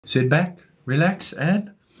Sit back, relax,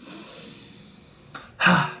 and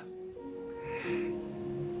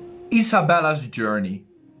Isabella's journey.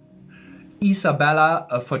 Isabella,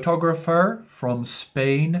 a photographer from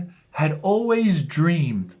Spain, had always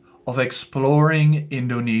dreamed of exploring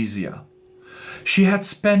Indonesia. She had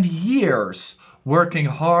spent years working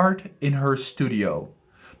hard in her studio,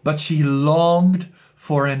 but she longed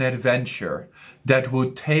for an adventure that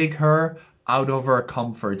would take her out of her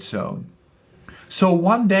comfort zone. So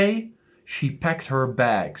one day, she packed her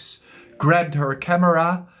bags, grabbed her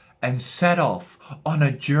camera, and set off on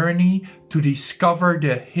a journey to discover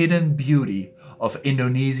the hidden beauty of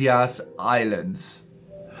Indonesia's islands.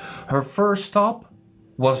 Her first stop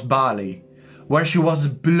was Bali, where she was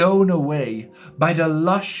blown away by the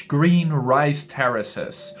lush green rice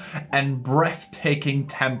terraces and breathtaking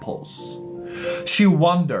temples. She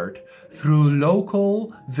wandered through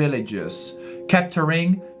local villages,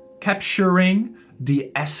 capturing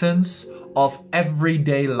the essence of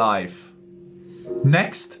everyday life.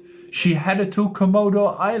 Next, she headed to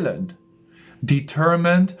Komodo Island,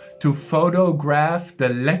 determined to photograph the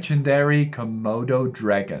legendary Komodo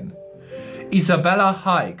dragon. Isabella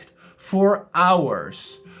hiked for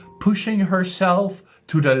hours, pushing herself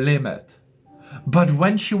to the limit. But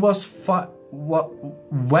when she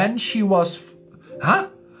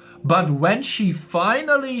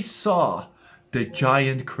finally saw the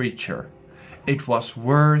giant creature, it was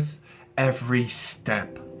worth every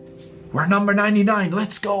step. We're number 99,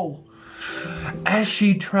 let's go! As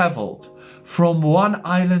she traveled from one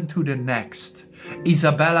island to the next,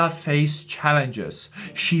 Isabella faced challenges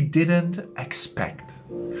she didn't expect.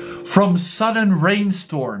 From sudden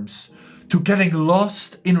rainstorms to getting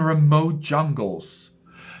lost in remote jungles,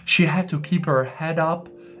 she had to keep her head up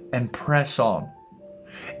and press on.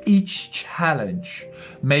 Each challenge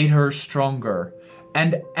made her stronger,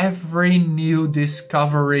 and every new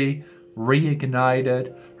discovery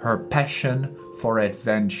reignited her passion for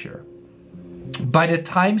adventure. By the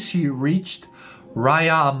time she reached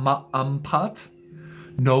Raya Ampat,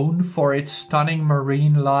 known for its stunning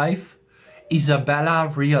marine life, Isabella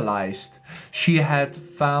realized she had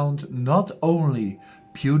found not only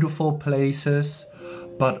beautiful places,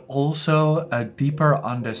 but also a deeper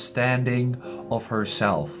understanding of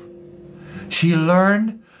herself. She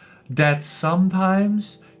learned that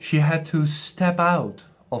sometimes she had to step out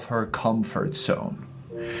of her comfort zone,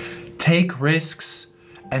 take risks,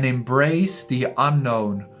 and embrace the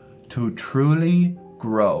unknown to truly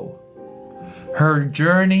grow. Her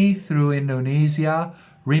journey through Indonesia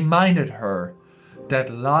reminded her that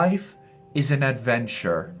life is an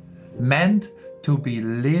adventure meant to be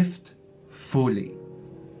lived fully.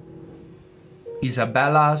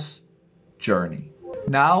 Isabella's journey.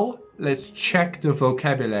 Now let's check the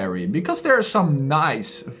vocabulary, because there's some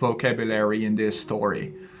nice vocabulary in this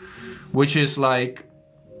story, which is like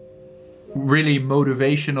really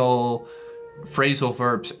motivational phrasal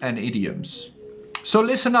verbs and idioms. So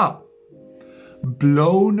listen up.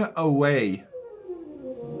 Blown away.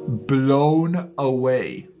 Blown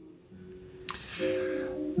away.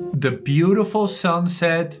 The beautiful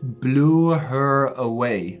sunset blew her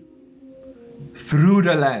away. Through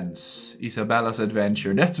the lens, Isabella's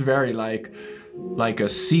adventure. That's very like a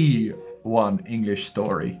C1 English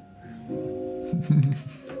story.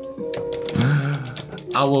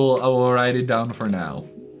 I will write it down for now.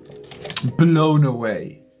 Blown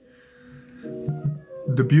away.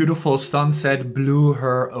 The beautiful sunset blew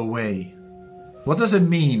her away. What does it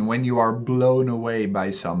mean when you are blown away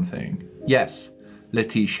by something? Yes,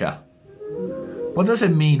 Letitia. What does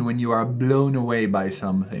it mean when you are blown away by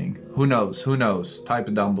something? Who knows? Who knows? Type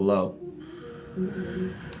it down below.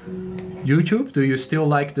 YouTube, do you still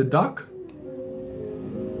like the duck?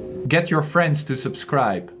 Get your friends to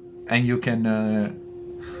subscribe, and you can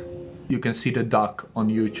see the duck on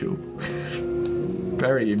YouTube.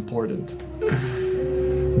 Very important.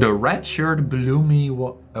 The red shirt blew me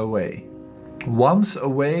away. Once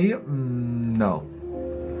away? No.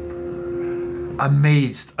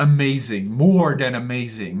 Amazed, amazing, more than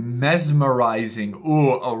amazing, mesmerizing.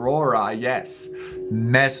 Ooh, Aurora, yes.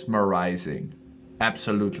 Mesmerizing,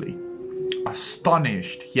 absolutely.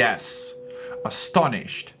 Astonished, yes.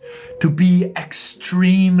 Astonished. To be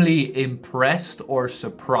extremely impressed or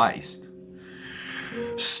surprised.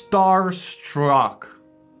 Starstruck.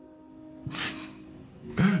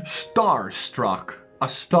 Starstruck.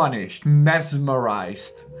 Astonished.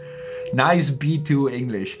 Mesmerized. Nice B2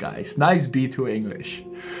 English, guys. Nice B2 English.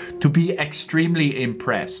 To be extremely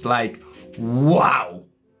impressed. Like, wow.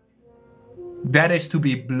 That is to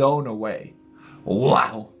be blown away.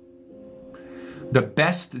 Wow. The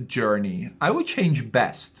best journey. I would change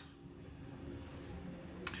best.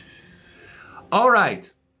 All right.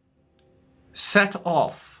 Set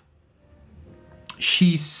off.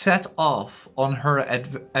 She set off on her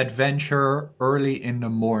adventure early in the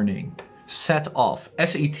morning. Set off.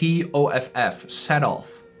 S-E-T-O-F-F. Set off.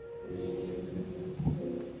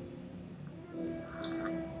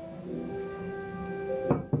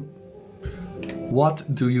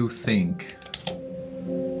 What do you think?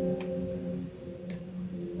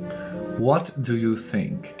 What do you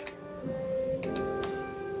think?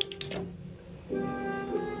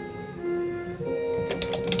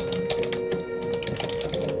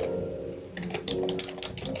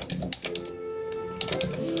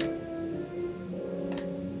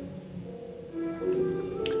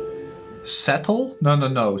 Settle? No, no,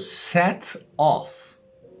 no. Set off.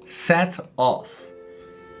 Set off.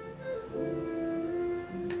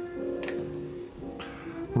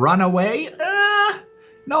 Run away?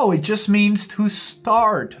 No, it just means to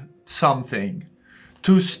start something.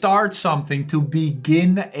 To start something, to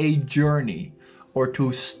begin a journey, or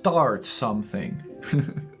to start something.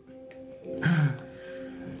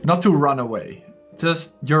 Not to run away.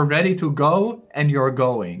 Just you're ready to go and you're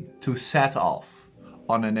going. To set off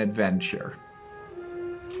on an adventure.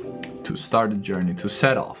 To start a journey, to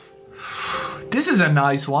set off. This is a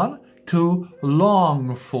nice one. To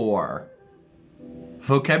long for.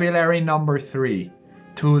 Vocabulary number 3.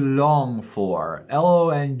 To long for.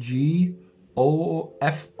 L-O-N-G-O-F-O-R.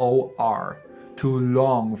 To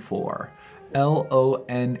long for. L-O-N-G-F-O-R.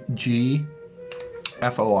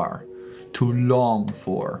 To long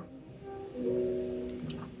for.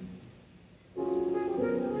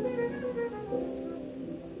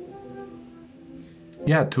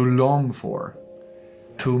 Yeah, to long for.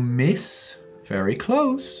 To miss. Very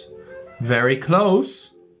close. Very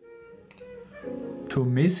close. To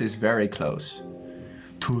miss is very close.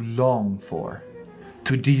 To long for.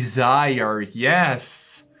 To desire.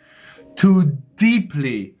 Yes. To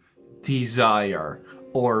deeply desire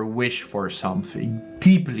or wish for something.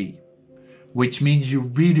 Deeply. Which means you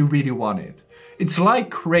really, really want it. It's like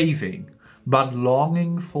craving. But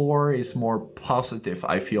longing for is more positive,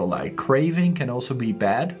 I feel like. Craving can also be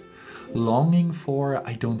bad. Longing for,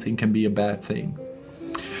 I don't think can be a bad thing.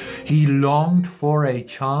 He longed for a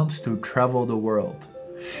chance to travel the world.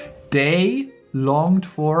 They longed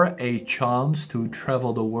for a chance to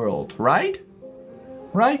travel the world, right?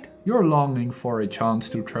 Right? You're longing for a chance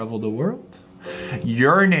to travel the world.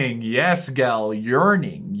 Yearning, yes, gal,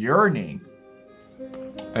 yearning, yearning.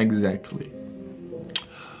 Exactly.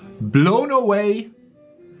 Blown away,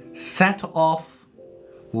 set off,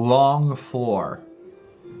 long for.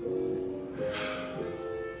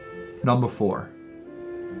 Number 4.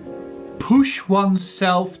 Push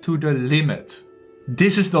oneself to the limit.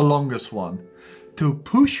 This is the longest one. To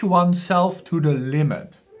push oneself to the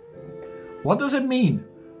limit. What does it mean?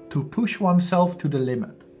 To push oneself to the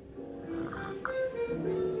limit.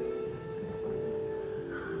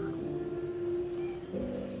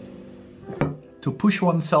 To push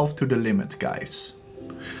oneself to the limit, guys.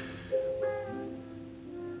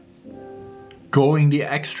 Going the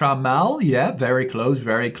extra mile, yeah, very close,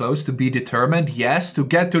 very close. To be determined, yes. To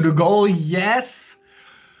get to the goal, yes.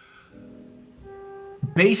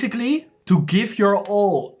 Basically, to give your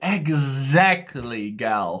all, exactly,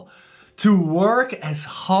 gal. To work as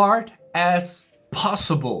hard as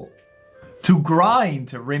possible. To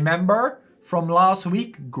grind, remember from last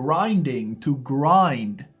week? Grinding, to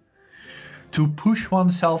grind. To push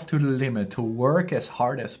oneself to the limit, to work as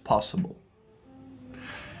hard as possible.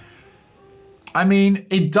 I mean,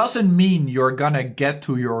 it doesn't mean you're gonna get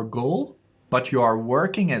to your goal, but you are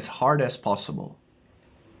working as hard as possible.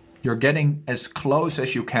 You're getting as close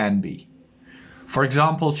as you can be. For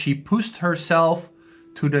example, she pushed herself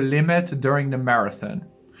to the limit during the marathon.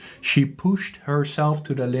 She pushed herself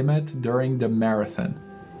to the limit during the marathon.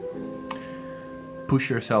 Push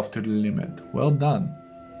yourself to the limit. Well done.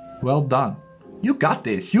 Well done. You got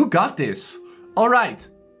this. You got this. All right.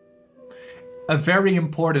 A very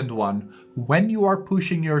important one. When you are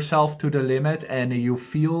pushing yourself to the limit and you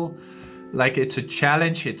feel like it's a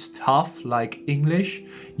challenge, it's tough, like English,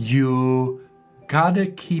 you gotta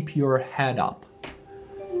keep your head up.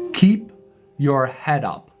 Keep your head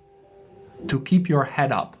up. To keep your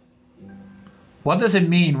head up. What does it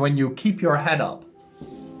mean when you keep your head up?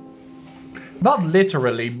 Not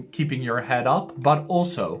literally keeping your head up, but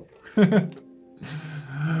also.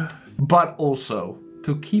 But also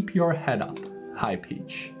to keep your head up. High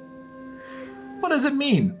pitch. What does it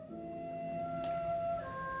mean?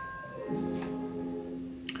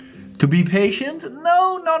 To be patient?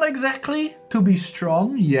 No, not exactly. To be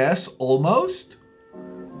strong? Yes, almost.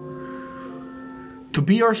 To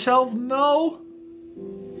be yourself? No.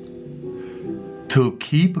 To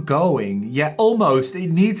keep going. Yeah, almost.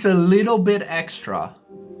 It needs a little bit extra.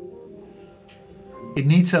 It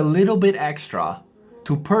needs a little bit extra.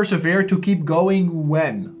 To persevere, to keep going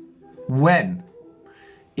when? When?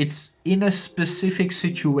 It's in a specific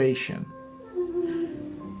situation.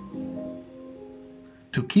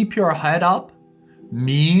 To keep your head up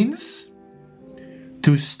means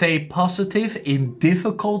to stay positive in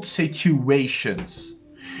difficult situations.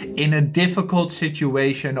 In a difficult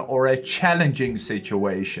situation or a challenging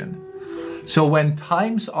situation. So when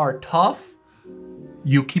times are tough,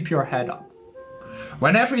 you keep your head up.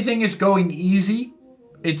 When everything is going easy,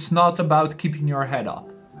 it's not about keeping your head up.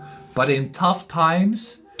 But in tough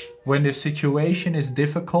times, when the situation is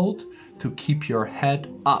difficult, to keep your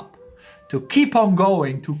head up. To keep on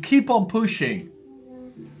going, to keep on pushing.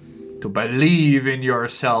 To believe in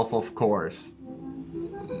yourself, of course.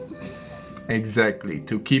 Exactly,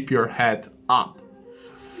 to keep your head up.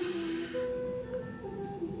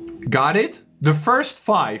 Got it? The first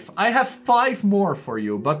 5. I have 5 more for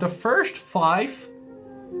you, but the first 5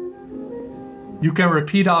 you can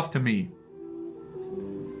repeat after me.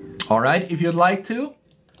 Alright, if you'd like to.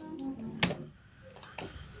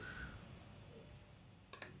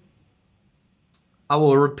 I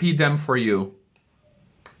will repeat them for you.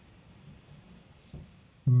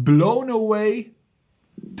 Blown away,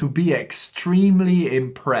 to be extremely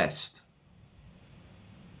impressed.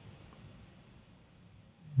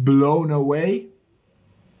 Blown away,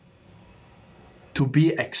 to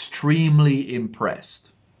be extremely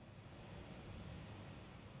impressed.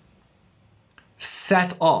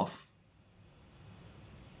 Set off,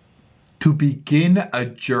 to begin a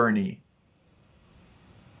journey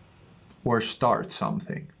or start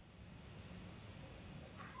something.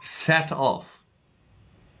 Set off,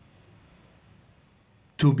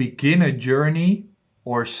 to begin a journey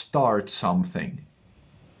or start something.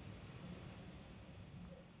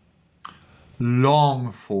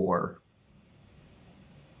 Long for.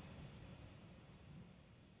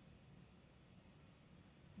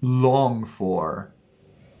 Long for.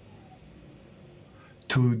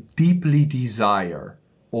 To deeply desire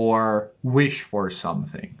or wish for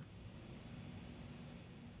something.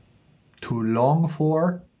 To long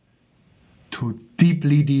for. To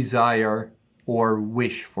deeply desire or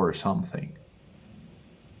wish for something.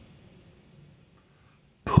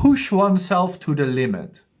 Push oneself to the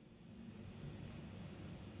limit.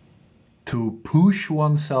 To push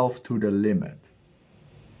oneself to the limit.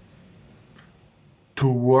 To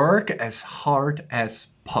work as hard as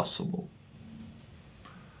possible.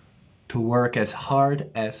 To work as hard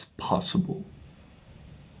as possible.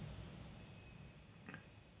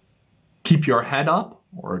 Keep your head up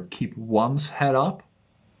or keep one's head up.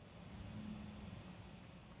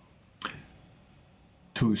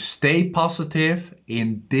 To stay positive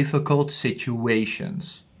in difficult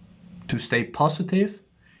situations. To stay positive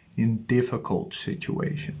in difficult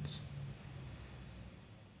situations.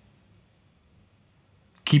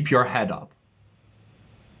 Keep your head up.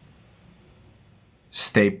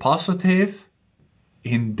 Stay positive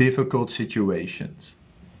in difficult situations.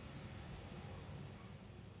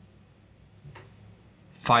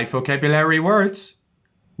 5 vocabulary words.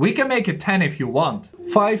 We can make it 10 if you want.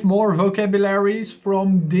 5 more vocabularies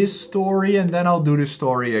from this story and then I'll do the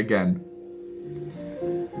story again.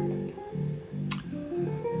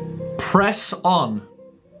 Press on.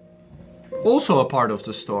 Also a part of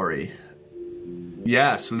the story.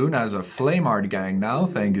 Yes, Luna is a flame art gang now.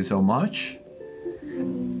 Thank you so much.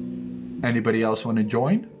 Anybody else want to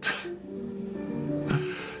join?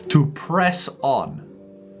 To press on.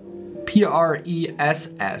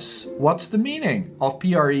 P-R-E-S-S. What's the meaning of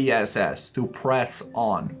P-R-E-S-S? To press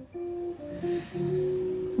on.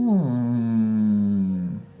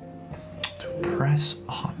 To press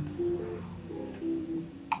on.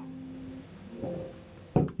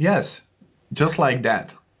 Yes, just like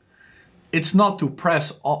that. It's not to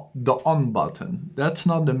press the on button. That's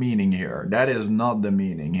not the meaning here. That is not the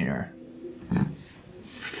meaning here.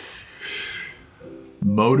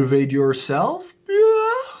 Motivate yourself?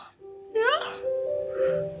 Yeah.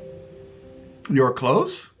 You're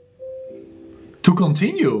close. To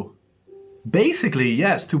continue. Basically,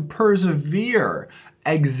 yes, to persevere.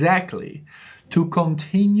 Exactly. To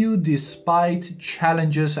continue despite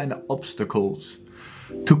challenges and obstacles.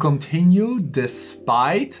 To continue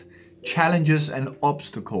despite challenges and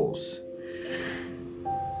obstacles.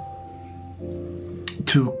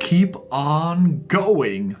 To keep on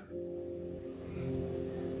going.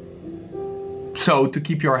 So to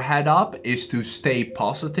keep your head up is to stay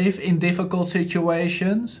positive in difficult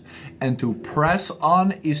situations, and to press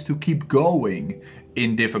on is to keep going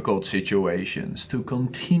in difficult situations, to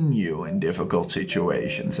continue in difficult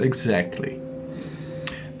situations, exactly.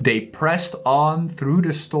 They pressed on through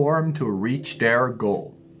the storm to reach their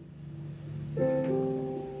goal.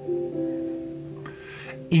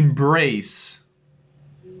 Embrace.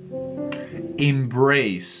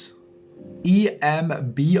 Embrace. E-M-B-R-A-C-E.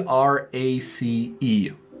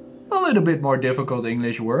 A little bit more difficult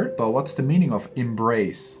English word, but what's the meaning of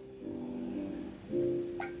embrace?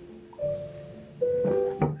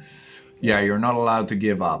 Yeah, you're not allowed to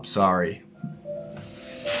give up, sorry.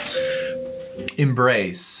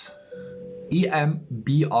 Embrace. E-M-B-R-A-C-E.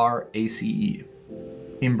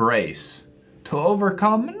 Embrace. To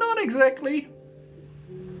overcome? Not exactly.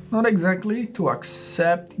 Not exactly. To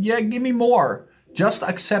accept? Yeah, give me more. Just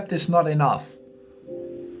accept is not enough.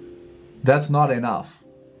 That's not enough.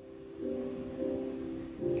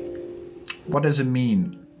 What does it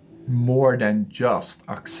mean? More than just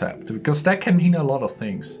accept? Because that can mean a lot of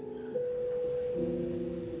things.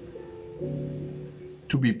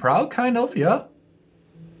 To be proud, kind of, yeah.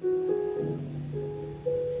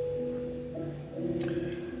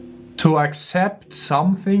 To accept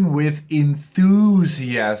something with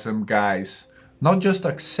enthusiasm, guys. Not just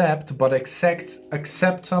accept, but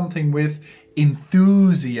accept something with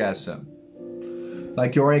enthusiasm.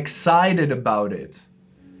 Like you're excited about it.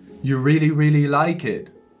 You really, really like it.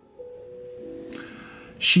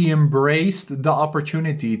 She embraced the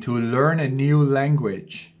opportunity to learn a new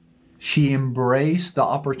language. She embraced the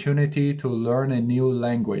opportunity to learn a new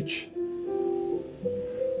language.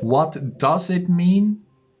 What does it mean?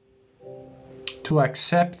 To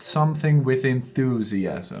accept something with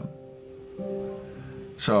enthusiasm.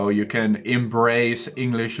 So you can embrace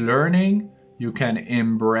English learning. You can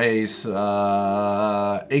embrace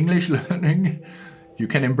English learning. You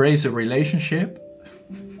can embrace a relationship.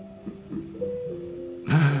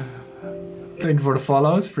 Thank you for the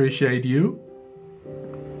follows. Appreciate you.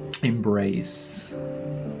 Embrace.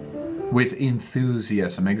 With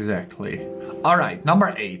enthusiasm, exactly. All right,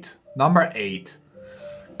 number 8. Number 8.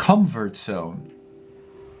 Comfort zone.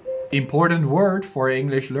 Important word for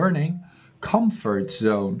English learning. Comfort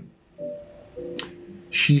zone.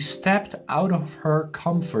 She stepped out of her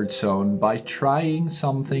comfort zone by trying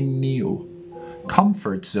something new.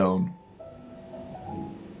 Comfort zone.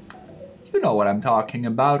 You know what I'm talking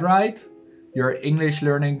about, right? Your English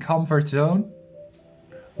learning comfort zone.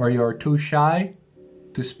 Where you're too shy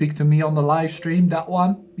to speak to me on the live stream, that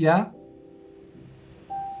one, yeah?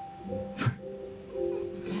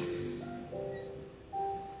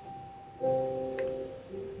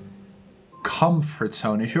 Comfort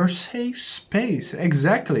zone is your safe space,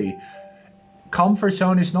 exactly. Comfort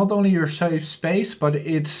zone is not only your safe space, but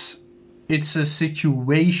it's a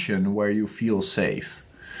situation where you feel safe.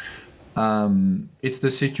 It's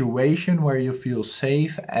the situation where you feel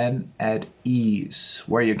safe and at ease,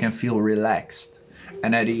 where you can feel relaxed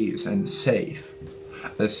and at ease and safe.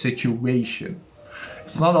 A situation.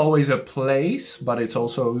 It's not always a place, but it's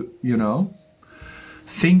also, you know,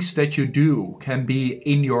 things that you do can be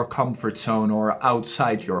in your comfort zone or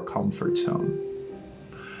outside your comfort zone.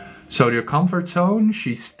 So your comfort zone,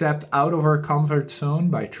 she stepped out of her comfort zone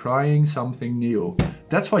by trying something new.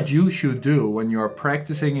 That's what you should do when you're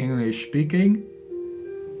practicing English speaking.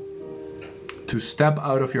 To step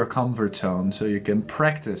out of your comfort zone so you can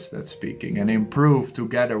practice that speaking and improve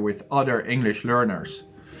together with other English learners.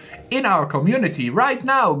 In our community right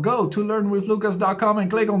now, go to learnwithlucas.com and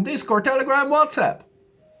click on Discord, Telegram, WhatsApp.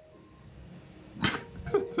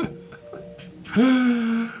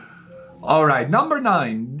 All right, number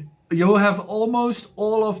 9. You have almost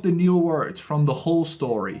all of the new words from the whole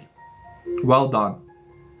story. Well done.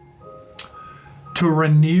 To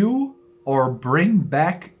renew or bring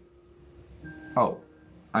back. Oh,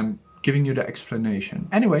 I'm giving you the explanation.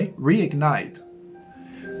 Anyway, reignite.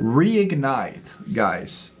 Reignite,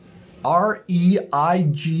 guys. R-E-I-G-N-I-T-E.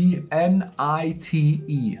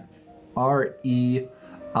 R-E-I-G-N-I-T-E.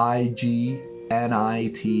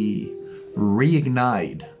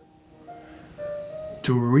 Reignite.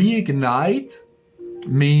 To reignite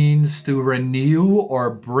means to renew or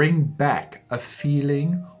bring back a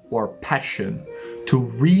feeling or passion. To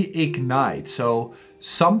reignite. So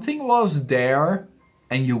something was there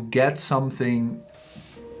and you get something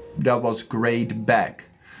that was great back.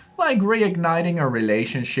 Like reigniting a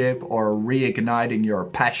relationship or reigniting your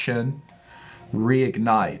passion.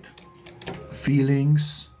 Reignite.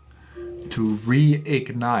 Feelings. To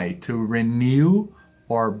reignite. To renew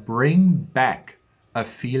or bring back a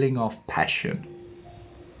feeling of passion.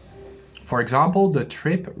 For example, the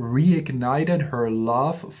trip reignited her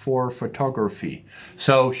love for photography.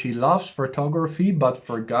 So she loves photography but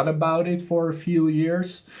forgot about it for a few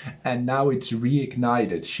years, and now it's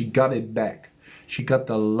reignited. She got it back. She got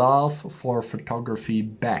the love for photography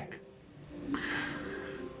back.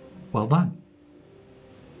 Well done.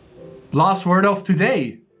 Last word of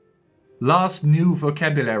today. Last new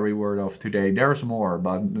vocabulary word of today. There's more,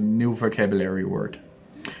 but new vocabulary word.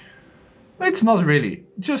 It's not really.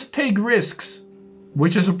 Just take risks,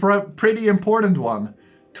 which is a pretty important one.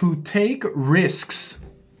 To take risks,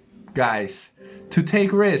 guys. To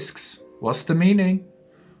take risks. What's the meaning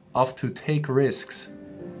of to take risks?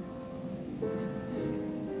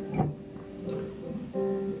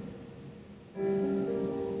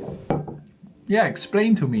 Yeah,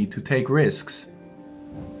 explain to me to take risks.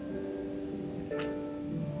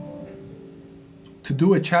 To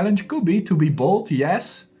do a challenge could be to be bold,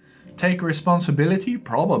 yes. Take responsibility,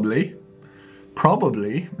 probably.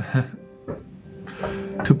 Probably.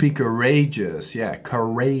 To be courageous, yeah,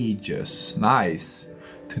 courageous, nice.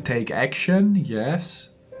 To take action, yes.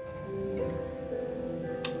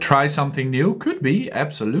 Try something new, could be,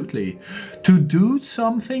 absolutely. To do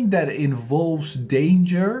something that involves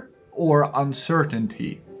danger or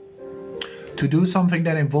uncertainty. To do something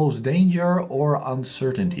that involves danger or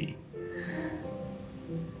uncertainty.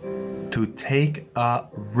 To take a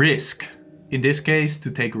risk. In this case,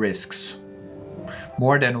 to take risks.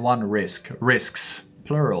 More than one risk. Risks,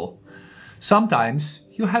 plural. Sometimes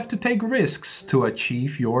you have to take risks to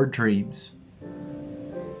achieve your dreams.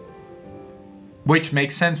 Which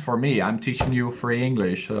makes sense for me. I'm teaching you free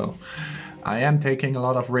English, so I am taking a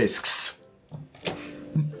lot of risks.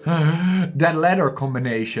 That letter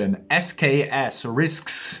combination, SKS,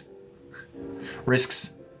 risks.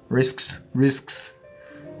 Risks, risks, risks.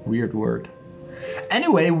 Weird word.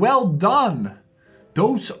 Anyway, well done.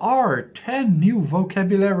 Those are 10 new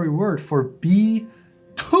vocabulary words for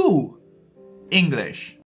B2 English.